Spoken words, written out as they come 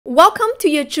Welcome to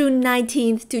your June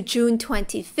 19th to June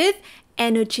 25th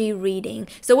energy reading.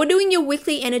 So we're doing your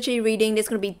weekly energy reading. There's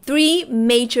going to be 3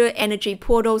 major energy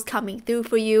portals coming through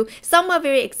for you. Some are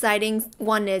very exciting.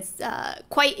 One is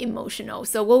quite emotional.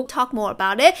 So we'll talk more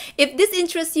about it. If this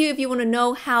interests you, if you want to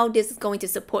know how this is going to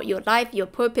support your life, your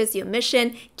purpose, your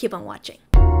mission, keep on watching.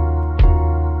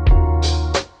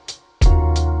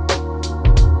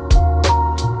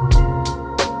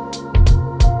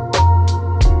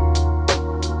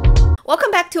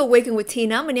 Welcome back to Awaken with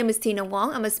Tina. My name is Tina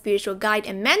Wong. I'm a spiritual guide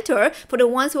and mentor for the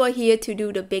ones who are here to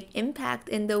do the big impact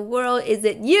in the world. Is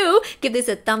it you? Give this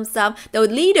a thumbs up. The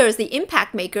leaders, the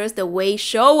impact makers, the way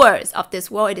showers of this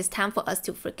world. It is time for us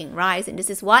to freaking rise. And this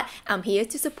is what I'm here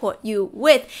to support you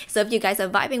with. So if you guys are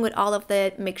vibing with all of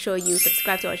that, make sure you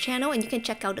subscribe to our channel and you can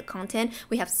check out the content.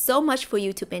 We have so much for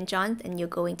you to binge on and you're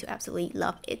going to absolutely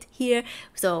love it here.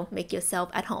 So make yourself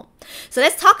at home. So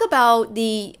let's talk about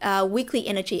the weekly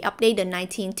energy update, the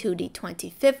 19th to the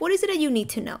 25th. What is it that you need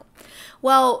to know?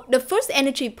 Well, the first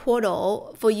energy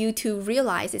portal for you to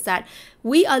realize is that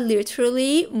we are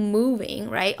literally moving,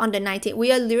 right? On the 19th,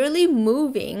 we are literally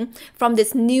moving from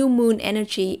this new moon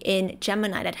energy in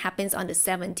Gemini that happens on the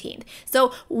 17th.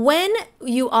 So when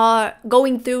you are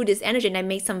going through this energy, and I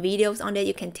made some videos on it,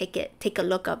 you can take a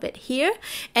look of it here.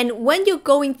 And when you're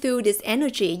going through this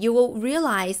energy, you will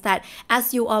realize that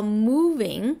as you are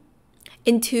moving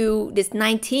into this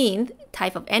 19th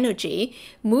type of energy,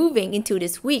 moving into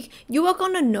this week, you are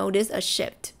going to notice a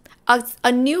shift,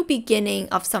 a new beginning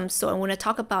of some sort. I'm going to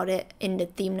talk about it in the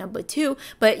theme number 2,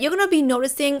 but you're going to be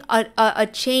noticing a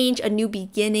change, a new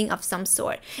beginning of some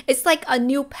sort. It's like a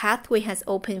new pathway has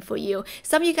opened for you.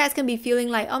 Some of you guys can be feeling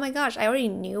like, oh my gosh, I already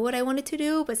knew what I wanted to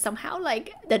do, but somehow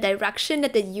like the direction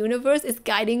that the universe is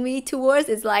guiding me towards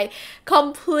is like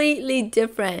completely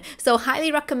different. So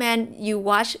highly recommend you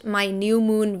watch my new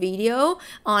moon video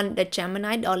on the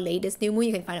Gemini, or latest new moon.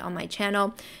 You can find it on my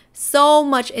channel. So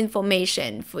much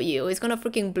information for you. It's gonna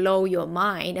freaking blow your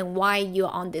mind and why you're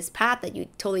on this path that you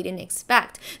totally didn't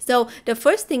expect. So the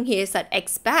first thing here is that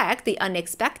expect the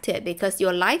unexpected, because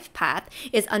your life path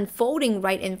is unfolding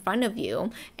right in front of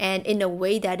you and in a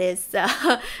way that is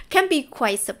can be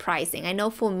quite surprising. I know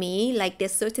for me, like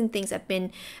there's certain things that have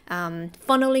been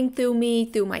funneling through me,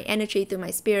 through my energy, through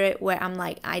my spirit, where I'm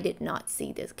like, I did not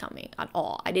see this coming at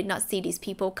all. I did not see these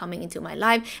people coming into my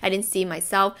life. I didn't see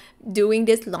myself doing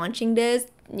this, launching this,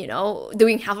 you know,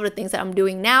 doing half of the things that I'm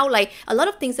doing now. Like a lot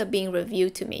of things are being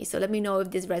reviewed to me. So let me know if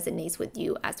this resonates with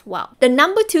you as well. The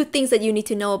number 2 things that you need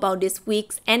to know about this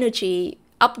week's energy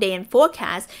update and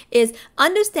forecast is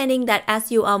understanding that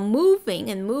as you are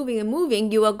moving and moving and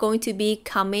moving, you are going to be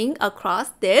coming across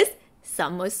this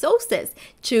summer solstice,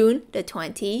 June the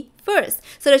 21st.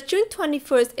 So the June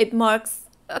 21st, it marks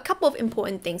a couple of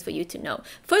important things for you to know.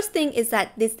 First thing is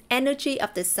that this energy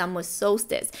of the summer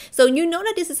solstice. So you know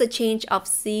that this is a change of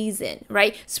season,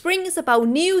 right? Spring is about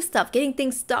new stuff, getting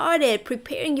things started,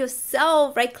 preparing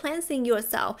yourself, right? Cleansing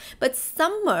yourself. But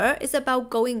summer is about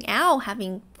going out,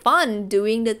 having fun,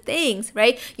 doing the things,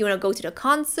 right? You want to go to the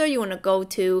concert, you want to go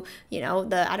to, you know,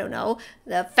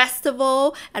 the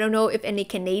festival. I don't know if any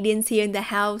Canadians here in the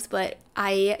house, but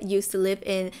I used to live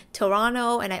in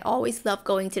Toronto and I always love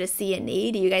going to the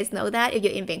CNE. Do you guys know that? If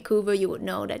you're in Vancouver, you would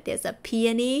know that there's a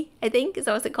PNE, I think is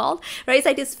that what it's called, right? It's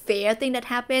like this fair thing that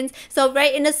happens. So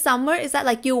right in the summer, is that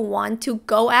like you want to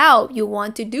go out, you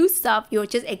want to do stuff, you're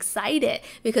just excited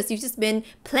because you've just been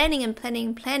planning and planning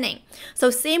and planning.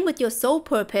 So same with your soul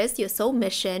purpose, your soul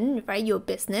mission, right? Your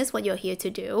business, what you're here to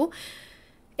do.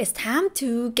 It's time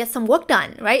to get some work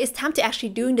done, right? It's time to actually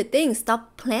doing the things.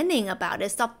 Stop planning about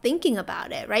it. Stop thinking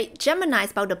about it, right? Gemini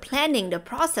is about the planning, the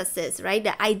processes, right?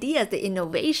 The ideas, the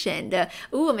innovation,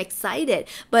 ooh, I'm excited.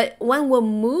 But when we're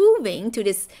moving to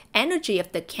this energy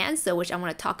of the Cancer, which I'm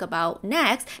going to talk about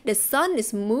next, the sun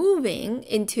is moving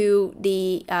into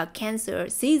the Cancer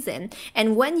season.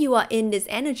 And when you are in this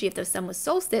energy of the summer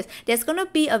solstice, there's going to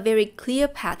be a very clear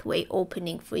pathway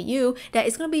opening for you that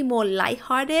is going to be more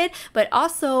lighthearted, but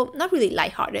also not really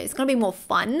lighthearted. It's going to be more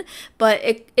fun, but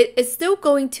it's still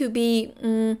going to be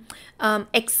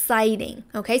exciting.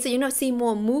 Okay, so you're going to see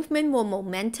more movement, more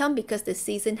momentum because the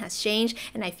season has changed,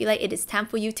 and I feel like it is time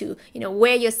for you to, you know,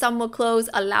 wear your summer clothes,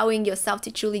 allowing yourself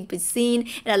to truly be seen,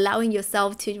 and allowing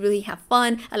yourself to really have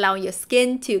fun, allowing your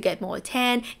skin to get more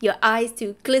tan, your eyes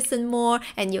to glisten more,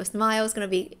 and your smile is going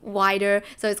to be wider.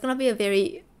 So it's going to be a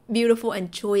very beautiful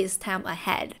and joyous time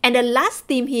ahead. And the last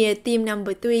theme here, theme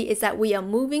number 3, is that we are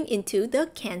moving into the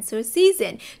Cancer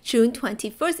season. June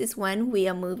 21st is when we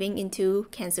are moving into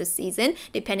Cancer season.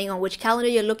 Depending on which calendar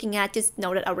you're looking at, just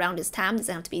know that around this time,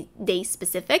 doesn't have to be day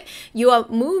specific, you are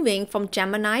moving from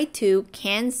Gemini to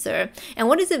Cancer. And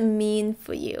what does it mean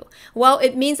for you? Well,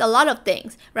 it means a lot of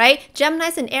things, right? Gemini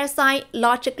is an air sign,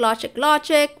 logic,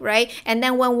 right? And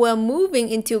then when we're moving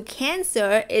into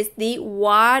Cancer, is the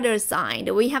water sign.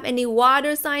 Do we have any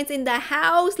water signs in the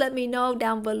house? Let me know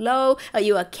down below. Are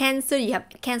you a Cancer? You have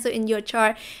Cancer in your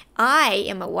chart. I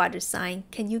am a water sign.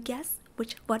 Can you guess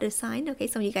which water sign? Okay,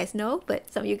 some of you guys know,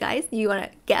 but some of you guys, you want to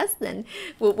guess, then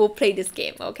we'll play this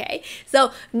game, okay?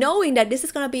 So knowing that this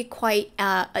is going to be quite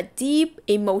a deep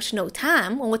emotional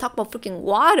time, when we talk about freaking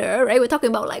water, right? We're talking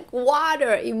about like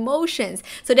water, emotions.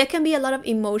 So there can be a lot of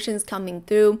emotions coming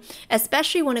through,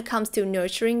 especially when it comes to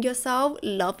nurturing yourself,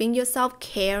 loving yourself,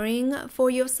 caring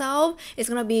for yourself. It's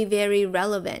going to be very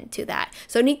relevant to that.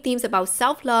 So need themes about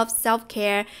self-love,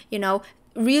 self-care, you know,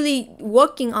 really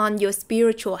working on your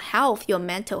spiritual health, your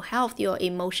mental health, your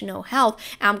emotional health.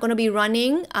 I'm going to be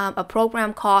running a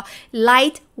program called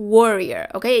Light Warrior.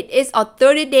 Okay, it is a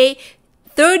 30-day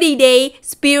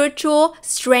spiritual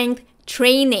strength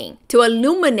training to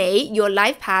illuminate your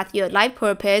life path, your life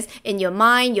purpose in your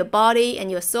mind, your body, and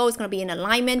your soul. Is going to be in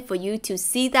alignment for you to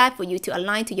see that, for you to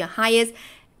align to your highest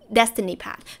destiny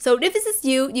path. So if this is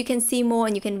you, you can see more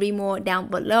and you can read more down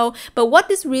below. But what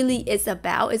this really is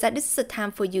about is that this is a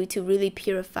time for you to really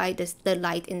purify the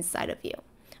light inside of you.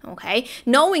 Okay,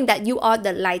 knowing that you are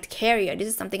the light carrier. This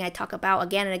is something I talk about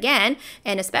again and again,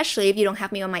 and especially if you don't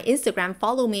have me on my Instagram,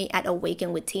 follow me at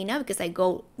Awaken with Tina, because I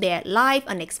go there live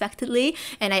unexpectedly,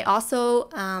 and I also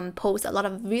post a lot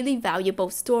of really valuable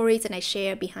stories, and I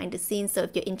share behind the scenes. So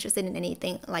if you're interested in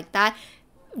anything like that,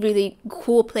 really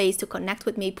cool place to connect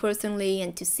with me personally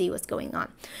and to see what's going on.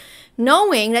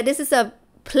 Knowing that this is a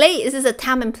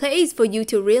time and place for you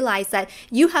to realize that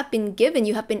you have been given,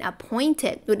 you have been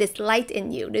appointed with this light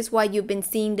in you. This is why you've been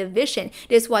seeing the vision.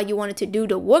 This is why you wanted to do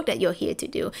the work that you're here to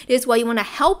do. This is why you want to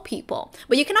help people.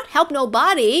 But you cannot help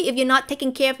nobody if you're not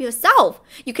taking care of yourself.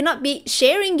 You cannot be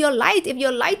sharing your light if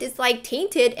your light is like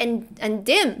tainted and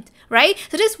dimmed, right?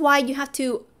 So this is why you have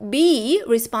to be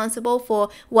responsible for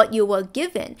what you were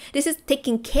given. This is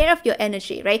taking care of your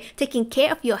energy, right? Taking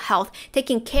care of your health,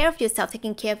 taking care of yourself,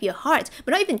 taking care of your heart,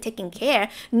 but not even taking care,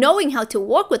 knowing how to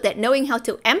work with it, knowing how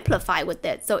to amplify with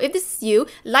it. So if this is you,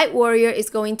 Light Warrior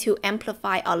is going to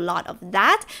amplify a lot of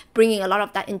that, bringing a lot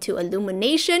of that into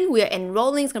illumination. We are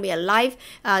enrolling. It's going to be a live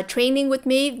training with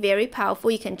me. Very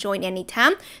powerful. You can join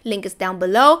anytime. Link is down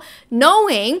below.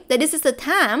 Knowing that this is a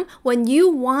time when you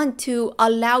want to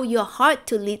allow your heart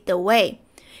to lead the way.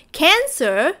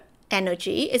 Cancer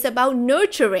energy is about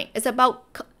nurturing. It's about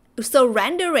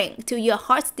surrendering to your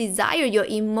heart's desire, your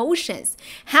emotions.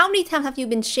 How many times have you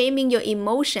been shaming your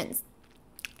emotions?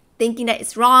 Thinking that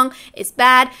it's wrong, it's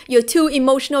bad, you're too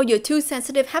emotional, you're too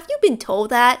sensitive. Have you been told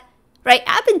that? Right?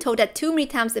 I've been told that too many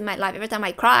times in my life. Every time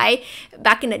I cry,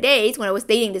 back in the days when I was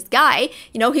dating this guy,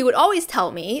 you know, he would always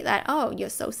tell me that, oh, you're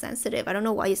so sensitive. I don't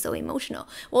know why you're so emotional.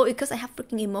 Well, because I have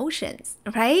freaking emotions,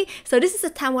 right? So this is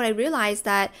a time when I realized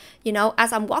that, you know,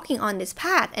 as I'm walking on this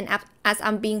path and as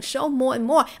I'm being shown more and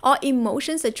more, our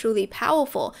emotions are truly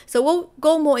powerful. So we'll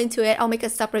go more into it. I'll make a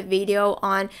separate video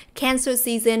on Cancer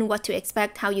season, what to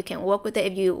expect, how you can work with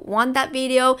it. If you want that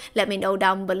video, let me know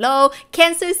down below.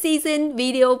 Cancer season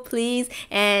video, please.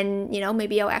 And, you know,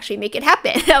 maybe I'll actually make it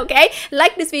happen, okay?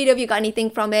 Like this video if you got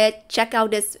anything from it. Check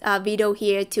out this video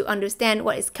here to understand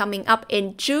what is coming up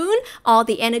in June, all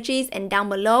the energies, and down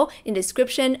below in the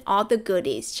description, all the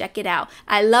goodies. Check it out.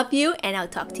 I love you, and I'll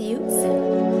talk to you soon.